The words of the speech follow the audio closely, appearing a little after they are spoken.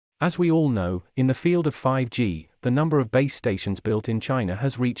As we all know, in the field of 5G, the number of base stations built in China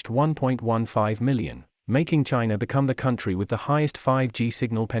has reached 1.15 million, making China become the country with the highest 5G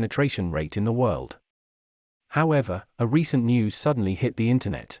signal penetration rate in the world. However, a recent news suddenly hit the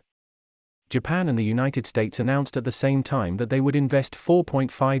internet. Japan and the United States announced at the same time that they would invest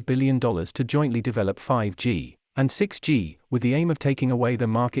 $4.5 billion to jointly develop 5G and 6G, with the aim of taking away the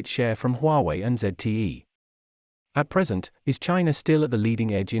market share from Huawei and ZTE. At present, is China still at the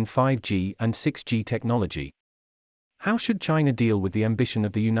leading edge in 5G and 6G technology? How should China deal with the ambition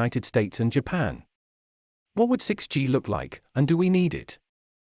of the United States and Japan? What would 6G look like, and do we need it?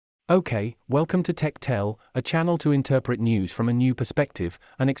 Okay, welcome to TechTell, a channel to interpret news from a new perspective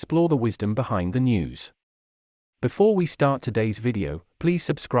and explore the wisdom behind the news. Before we start today's video, please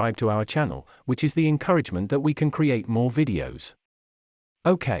subscribe to our channel, which is the encouragement that we can create more videos.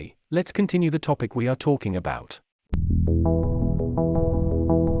 Okay, let's continue the topic we are talking about.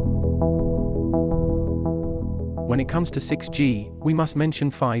 When it comes to 6G, we must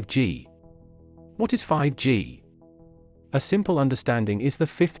mention 5G. What is 5G? A simple understanding is the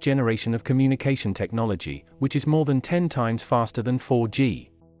fifth generation of communication technology, which is more than 10 times faster than 4G.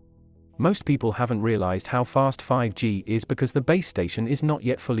 Most people haven't realized how fast 5G is because the base station is not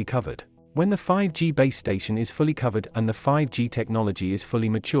yet fully covered. When the 5G base station is fully covered and the 5G technology is fully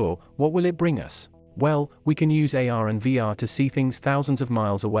mature, what will it bring us? Well, we can use AR and VR to see things thousands of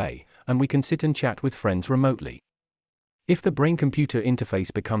miles away, and we can sit and chat with friends remotely. If the brain-computer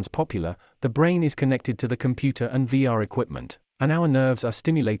interface becomes popular, the brain is connected to the computer and VR equipment, and our nerves are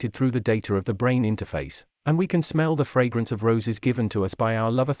stimulated through the data of the brain interface, and we can smell the fragrance of roses given to us by our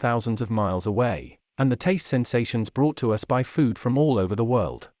lover thousands of miles away, and the taste sensations brought to us by food from all over the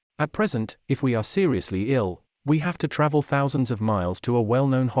world. At present, if we are seriously ill, we have to travel thousands of miles to a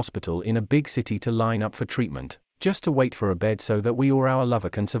well-known hospital in a big city to line up for treatment, just to wait for a bed so that we or our lover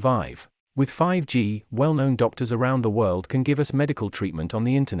can survive. With 5G, well-known doctors around the world can give us medical treatment on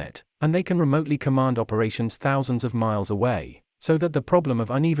the internet, and they can remotely command operations thousands of miles away, so that the problem of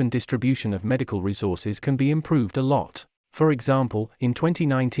uneven distribution of medical resources can be improved a lot. For example, in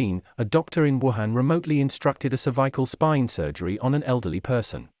 2019, a doctor in Wuhan remotely instructed a cervical spine surgery on an elderly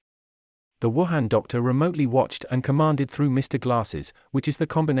person. The Wuhan doctor remotely watched and commanded through Mr. Glasses, which is the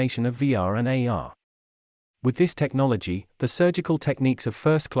combination of VR and AR. With this technology, the surgical techniques of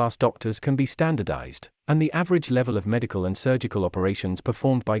first-class doctors can be standardized, and the average level of medical and surgical operations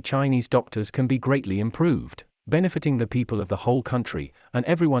performed by Chinese doctors can be greatly improved, benefiting the people of the whole country, and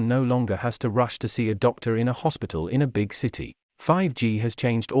everyone no longer has to rush to see a doctor in a hospital in a big city. 5G has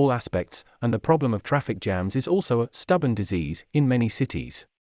changed all aspects, and the problem of traffic jams is also a stubborn disease in many cities.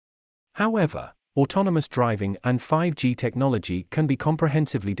 However, autonomous driving and 5G technology can be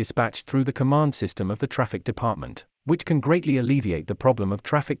comprehensively dispatched through the command system of the traffic department, which can greatly alleviate the problem of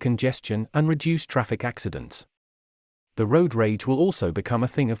traffic congestion and reduce traffic accidents. The road rage will also become a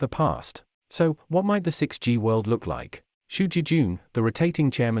thing of the past. So, what might the 6G world look like? Xu Zhijun, the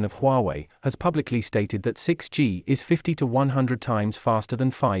rotating chairman of Huawei, has publicly stated that 6G is 50 to 100 times faster than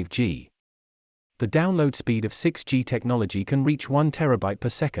 5G. The download speed of 6G technology can reach 1 terabyte per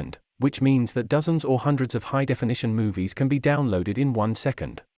second, which means that dozens or hundreds of high-definition movies can be downloaded in 1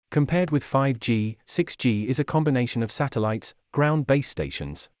 second. Compared with 5G, 6G is a combination of satellites, ground base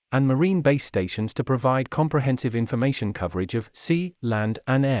stations, and marine base stations to provide comprehensive information coverage of sea, land,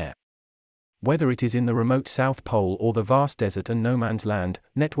 and air. Whether it is in the remote South Pole or the vast desert and no man's land,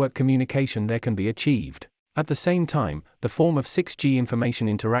 network communication there can be achieved. At the same time, the form of 6G information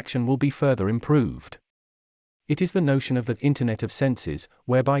interaction will be further improved. It is the notion of the Internet of Senses,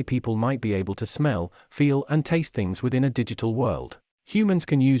 whereby people might be able to smell, feel, and taste things within a digital world. Humans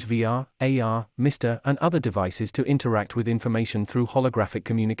can use VR, AR, MR, and other devices to interact with information through holographic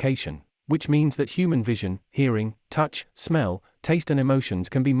communication, which means that human vision, hearing, touch, smell, taste, and emotions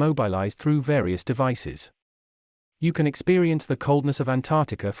can be mobilized through various devices. You can experience the coldness of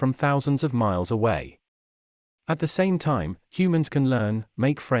Antarctica from thousands of miles away. At the same time, humans can learn,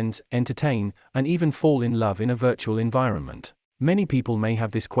 make friends, entertain, and even fall in love in a virtual environment. Many people may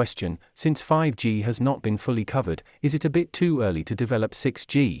have this question: since 5G has not been fully covered, is it a bit too early to develop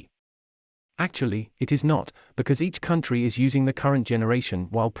 6G? Actually, it is not, because each country is using the current generation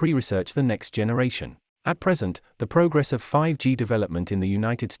while pre-research the next generation. At present, the progress of 5G development in the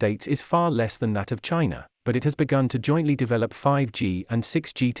United States is far less than that of China, but it has begun to jointly develop 5G and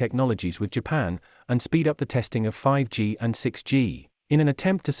 6G technologies with Japan, and speed up the testing of 5G and 6G, in an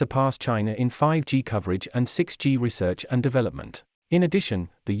attempt to surpass China in 5G coverage and 6G research and development. In addition,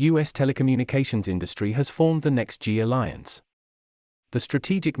 the US telecommunications industry has formed the NextG Alliance. The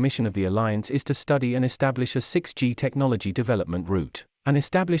strategic mission of the alliance is to study and establish a 6G technology development route. and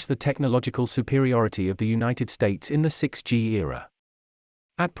establish the technological superiority of the United States in the 6G era.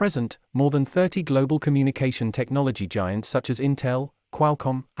 At present, more than 30 global communication technology giants such as Intel,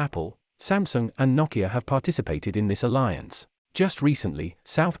 Qualcomm, Apple, Samsung, and Nokia have participated in this alliance. Just recently,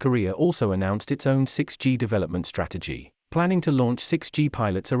 South Korea also announced its own 6G development strategy, planning to launch 6G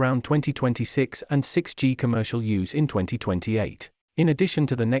pilots around 2026 and 6G commercial use in 2028. In addition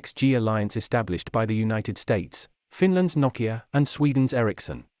to the Next G alliance established by the United States, Finland's Nokia and Sweden's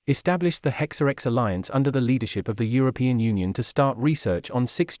Ericsson established the HexaX alliance under the leadership of the European Union to start research on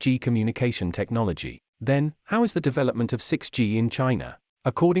 6G communication technology. Then, how is the development of 6G in China?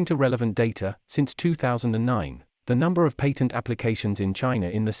 According to relevant data, since 2009, the number of patent applications in China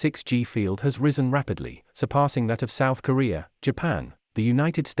in the 6G field has risen rapidly, surpassing that of South Korea, Japan, the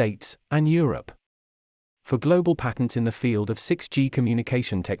United States, and Europe. For global patents in the field of 6G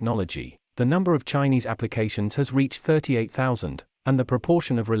communication technology, the number of Chinese applications has reached 38,000, and the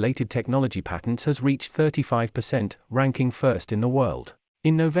proportion of related technology patents has reached 35%, ranking first in the world.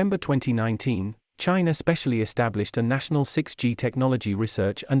 In November 2019, China specially established a national 6G technology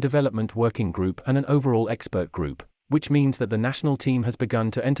research and development working group and an overall expert group, which means that the national team has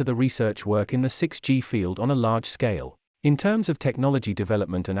begun to enter the research work in the 6G field on a large scale. In terms of technology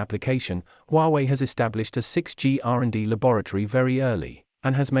development and application, Huawei has established a 6G R&D laboratory very early,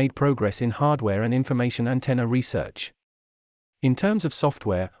 and has made progress in hardware and information antenna research. In terms of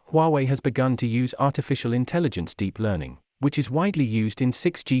software, Huawei has begun to use artificial intelligence deep learning, which is widely used in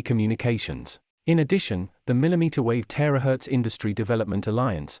 6G communications. In addition, the millimeter wave terahertz industry development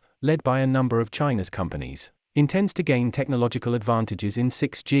alliance, led by a number of China's companies, intends to gain technological advantages in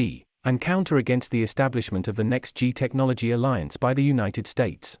 6G, and counter against the establishment of the Next G Technology Alliance by the United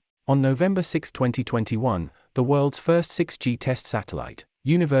States. On November 6, 2021, the world's first 6G test satellite,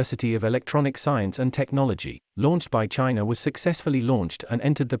 University of Electronic Science and Technology, launched by China, was successfully launched and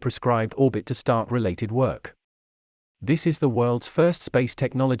entered the prescribed orbit to start related work. This is the world's first space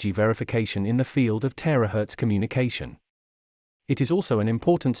technology verification in the field of terahertz communication. It is also an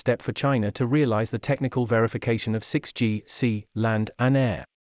important step for China to realize the technical verification of 6G, sea, land, and air.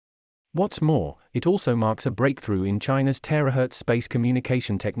 What's more, it also marks a breakthrough in China's terahertz space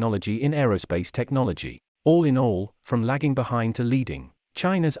communication technology in aerospace technology. All in all, from lagging behind to leading,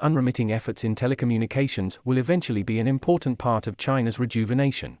 China's unremitting efforts in telecommunications will eventually be an important part of China's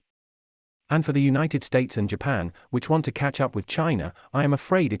rejuvenation. And for the United States and Japan, which want to catch up with China, I am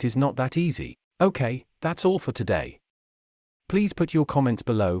afraid it is not that easy. Okay, that's all for today. Please put your comments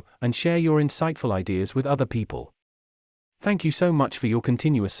below, and share your insightful ideas with other people. Thank you so much for your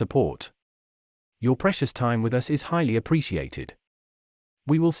continuous support. Your precious time with us is highly appreciated.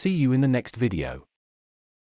 We will see you in the next video.